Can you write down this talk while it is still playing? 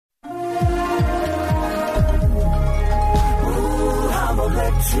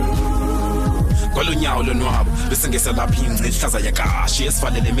Kolonyawo lonwabo bese ngeselapha ingci ihlaza yakashi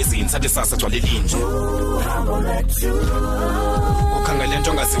esivalele emizini sathi sasa gcwale linje ukhangele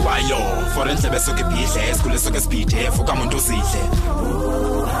into ongaziwayo for endlebe soke ibhidle esikhule soke sibhidef ukamuntu uzidle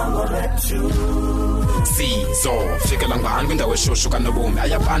sizo fikela ngani kwindawo eshushu kanobomi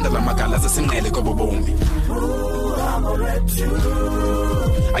ayabanda la magala zesinqele kobobomi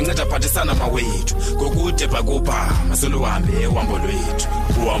anceda phathisana mawethu ngokude bhakupha masoluhambe uhambo lwethu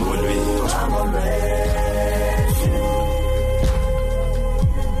uhambo lwethu.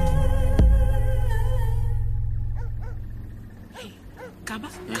 Gaba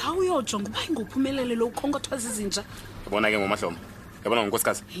khawuyojonga uba ingophumelele lo ukhonkotho zizinja. Yabona ke ngoMahlomo. Yabona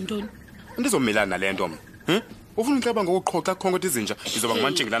ngonkosikazi. Yintoni? Ndizomelana nalento mna. Ufuna unceba ngokuqhoqa khonkotho izinja izoba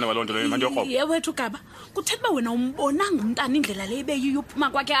ngumantshingilana walonto leyo manje yoqobo. Yewethu Gaba, kuthetha wena umbonanga umntana indlela le ibeyiyo uphuma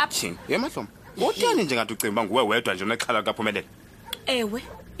kwakhe apha. Mahlomo. Uthani nje ngathi ucimba nguwe wedwa nje onexhala kaphumelele? Ewe,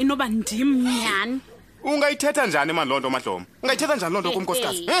 inoba ndimnyani. Ungayithetha njani manje lonto Mahlomo? Ungayithetha njani lonto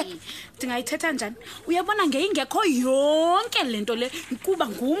kumnkosikazi? Ndingayithetha njani? Uyabona ngeyingekho yonke lento le kuba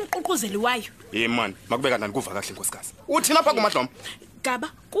ngumququzeli wayo. Man, makubeka kanjani kuva kahle inkosikazi. Uthina apha kuMahlomo?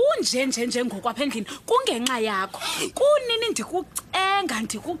 Gaba, kunje ngokwapha endlini kungenxa yakho. Kunini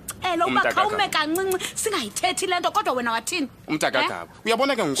ndikucela uba khawume kancinci singayithethi lento kodwa wena wathini? Umntaka Gaba.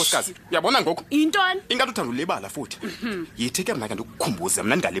 Uyabona ke ngonkosikazi? Uyabona ngoku? Intoni? Ingathi uthanda ulibala futhi. Yithi ke mna ke ndikukhumbuze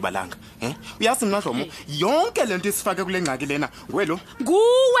mna ndingalibalanga. Uyazi Mahlomo, yonke lento isifake kule ngxaki lena ngwelo.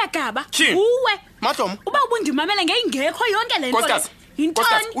 Nguwe Gaba, nguwe. Mahlomo, uba ubundimamele ngeyingekho yonke lento. Nkosikazi.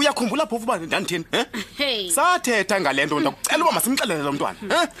 Nkosikazi, uyakhumbula phofu uba ndandithini? Sathetha ngalento ndakucela uba masimxelele lo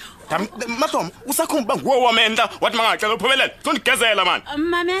mntwana. Mahlomo, usakhumbula nguwe wamenta wathi mangacela uphumelele. Sondigezela man.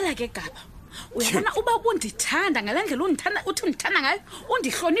 Mamela ke Gaba. Uyabona uba ubundithanda ngalendlela uthi undithanda ngayo,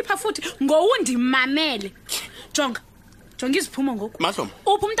 undihlonipha futhi ngowundimamele. Jonga iziphumo ngoku. Mahlomo.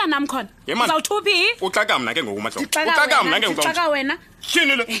 Uphi umntana wami khona? Uzawuthuphi? Uxaka mna ke ngoku Mahlomo. Uxaka mna ke ngoku. Uxaka wena.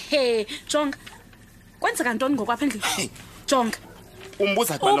 Shini le? Jonga. Kwenzeka ntoni ngokwapha endlini? Jonga.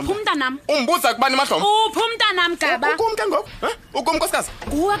 Umbuza kubani lo umntanami? Umbuza kubani Mahlomo? Uphi umntanami Gaba? Ukumke ngoku? Ukumnkosikazi?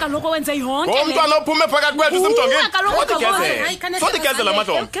 Nguwe kaloku owenze yonke le. Umntwana ophume phakathi kwethu simjongile. Sodigezela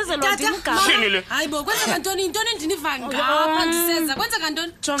Mahlomo. Tata, hayibo kwenzeka ntoni ndiniva ngapha ndisenza kwenzeka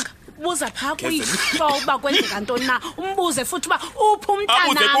ntoni? Jonga. Buza phaa kuyihlo uba kwenzeka ntoni na. Umbuze futhi uba uphi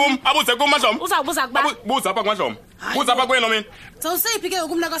umntanami. Abuze kum Mahlomo. Uzawubuza kuba. Buza apha kuMahlomo. Buza apha kwena mina. Zawuseyiphi ke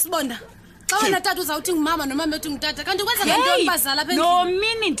ngoku mna kaSibonda? Xa wena tata uzawuthi ngumama nomama ethi ngutata kanti kwenzeka ntoni bazala apha endlini?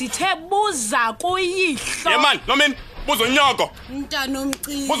 Nomini ndithe buza kuyihlo. Man, nomini buza unyoko. Mntana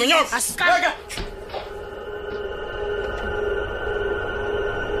omcili. Buza unyoko. Asikaka.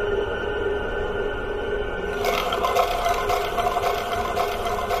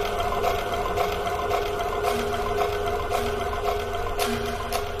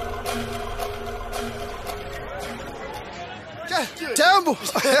 Thembu.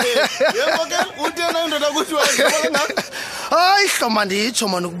 Yebo ke uthena indoda ukuthi wena ngani? Hayi hloma nditsho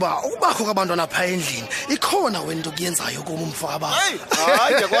man ukubakho kwabantwana pha endlini ikhona wena into kuyenzayo komu mfaba. Hayi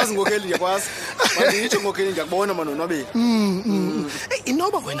ngiyakwazi ngokheli ngiyakwazi. Manditsho ngokheli ngiyakubona man onwabeni.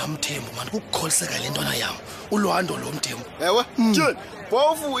 Inoba wena Mthembu man ukukholiseka le ntwana yam ulwando lo Mthembu. Ewe June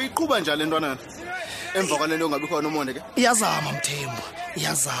phofu iqhuba njani le ntwana? Emva kwalento ngabe khona umonde ke? Iyazama Mthembu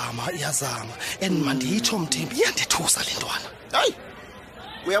iyazama and manditsho Mthembu iyandethusa le ntwana. Hayi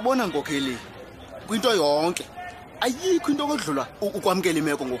uyabona ngokheli kwinto yonke ayikho into okudlula ukwamkela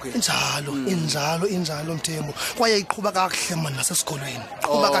imeko ngokheli. Injalo Mthembu kwaye iqhuba kakuhle man nasesikolweni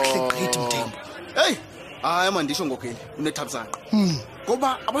iqhuba kakuhle gqithi Mthembu. Hey hayi mandisho ngokheli unethabuzanqa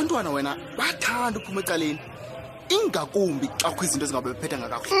ngoba abantwana wena bathanda uphuma ecaleni ingakumbi xa kukho izinto ezingabe bephetha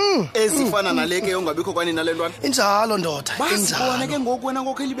ngakakuhle ezifana naleke ongabikho kwani nalentwana. Injalo ndoda basibona ke ngoku wena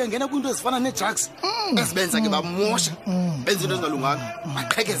ngokheli bengena kwinto ezifana ne-drugs ezibenza ke bamosha benza into ezingalunganga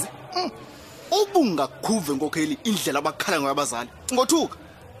baqhekeze ubungakhuve ngokheli indlela abakhala ngayo abazali ngothuka.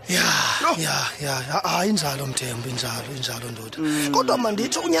 Hayi injalo Mthembu injalo ndoda kodwa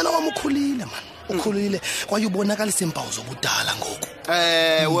manditsho unyana wami ukhulile kwaye ubonakalisa impawu zobudala ngoku.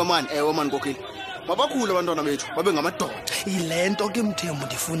 Ewe man ngokheli mabakhulu abantwana bethu babe ngamadoda. Ilento ke Mthembu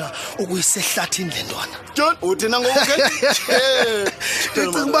ndifuna ukuyisehlathini le ntwana. John uthina ngoku ke?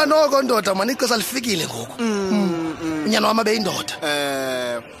 Ndicinga uba noko ndoda man ixesha lifikile ngoku. Unyana wami abeyindoda.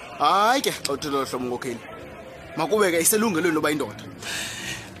 Hayi ke xa uthelo hlobo ngokheli makube ke iselungelweni loba indoda.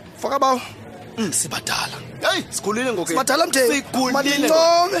 Faka bawo sibadala. Hey sikhulile ngokheli. Sibadala Mthembu.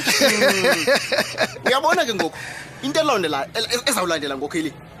 Malincome. Uyabona ke ngoku into elondela ezawulandela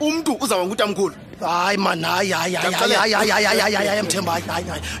ngokheli umuntu uzawanga utamkhulu hayi man hayi Mthembu hayi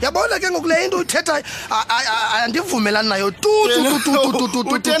yabona ke ngokule into uthetha andivumelani nayo tu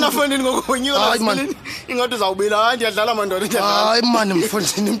Uthena fondini ngokonyula ingathi uzawubila ndiyadlala mandoda ndiyadlala hayi man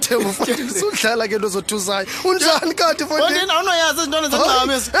mfondini Mthembu mfondini sudlala ke into zothusayo unjani kanti fondini awunoyazi izintwana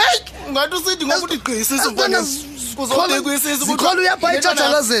zengqames ngathi usithi ngokuthi gqisisa ufondini kuzobhekwisisa ukukhola uyapha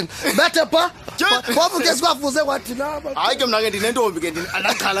etshajalazeni bethe pha wabuke sikwafuze kwathi laba hayi ke mina ke ndinentombi ke ndini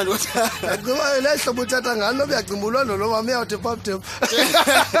anaqhala ndoda ngoba le hlobo uthatha ngalo lo buyagcimbulwa lo mama uyawuthi paptep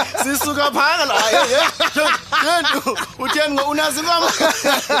sisuka phana la yento utheni unazi inkomo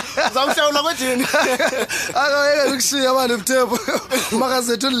zawuhlawula kwedini akayeke ukushiya abantu Mthembu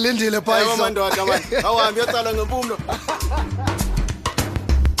makazethu ulindile pha yebo mandoda manje awahambi yocala ngempumlo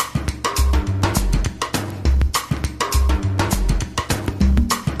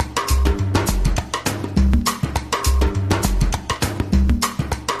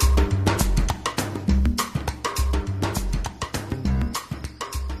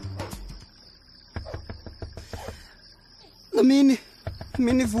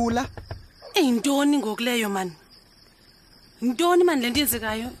Mini vula. Eyintoni ngokuleyo man? Intoni man lento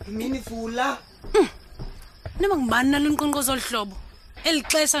yenzekayo? Mini vula. Noma ngibani nalonqonqozo olhlobo.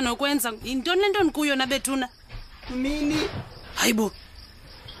 Elixesha nokwenza intoni lento nikuyo nabethuna? Mini. Hayibo.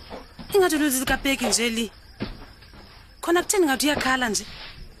 Ingathi lezi kapeki nje li. Khona kutheni ngathi uyakhala nje?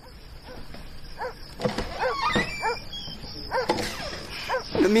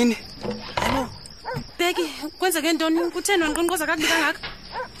 Mini. Hayibo. Beki, kwenza ke ntoni? Kutheni wanqonqoza kakubi kangaka?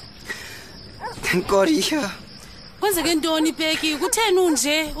 Nkoriya. Kwenza ke ntoni Beki? Kutheni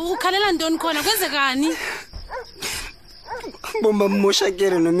unje? Ukhalela ntoni khona? Kwenzekani? Bomba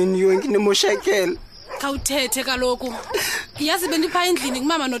moshakele nomini yonke nemoshakele. Khawuthethe kaloku. Yazi bendipha endlini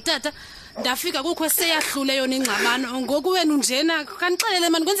kumama notata. Ndafika kukho seyahlule yona ingxabano. Ngoku wena unjena kanixelele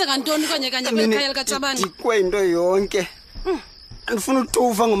man kwenzeka ntoni kanye kwekhaya likaJabani? Kwento yonke. Ngifuna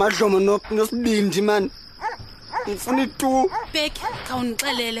utuva ngomadlomo nosibindi man. Ngifuna itu. Beki,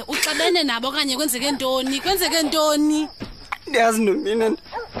 khawunixelele uxabene nabo kanye kwenzeke ntoni? Kwenzeke ntoni? Ndiyazi nomina.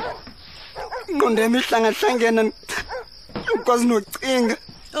 Ngqonde emihlangahlangena. Ukwazi nocinga.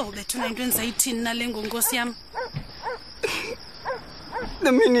 Oh, bethuna into enzayithini nale ngonkosi yami?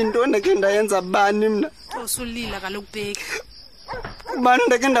 Nomina into ndake ndayenza bani mina? Usulila kaloku Beki. Bani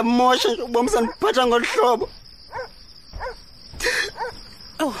ndake ndamosha nje ubomsa ndiphatha ngohlobo.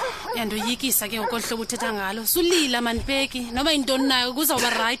 Oh, yandoyikisa ke ngokohlobo uthetha ngalo. Sulila man Beki, noba intoni nayo kuzawuba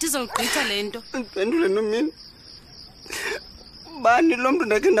right izogqitha lento. Iphendule nomina. Bani lo muntu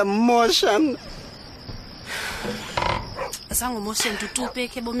ndake ndamosha mina? Asangomoshe ntutu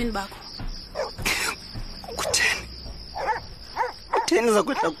Beki ebomini bakho. Kutheni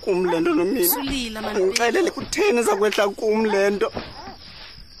zakwehla kum lento nomina? Sulila man Beki. Ngixelele kutheni zakwehla kum lento?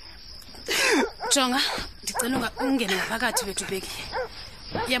 Jonga, ndicela ungene ngaphakathi wethu Beki.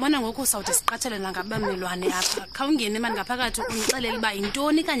 Yabona ngoku sawuthi siqathele nangabamelwane apha. Khawungene manje ngaphakathi unixelele ba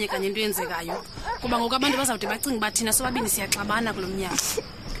intoni kanye into yenzekayo. Kuba ngoku abantu bazawuthi bacinga bathina sobabini siyaxabana kulomnyaka.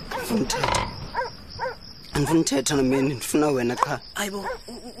 Andifuna uthetha nomini, ndifuna wena cha. Hayibo,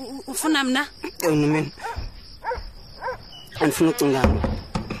 ufuna mina? Nomini. Andifuna ucingana.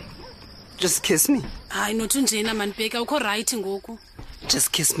 Just kiss me. Hayi nothi njena man Beki, awukho right ngoku.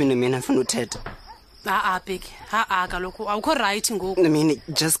 Just kiss me nomini, andifuna uthetha. Beki. Kaloku awukho right ngoku. Nomini,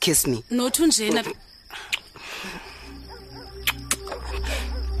 just kiss me. Nothi njena.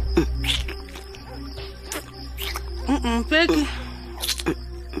 Beki.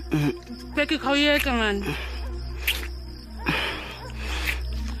 Beki khawuyeka man.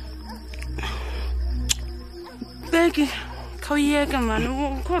 Beki khawuyeka man,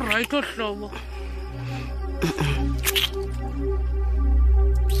 ukho right ohlobo.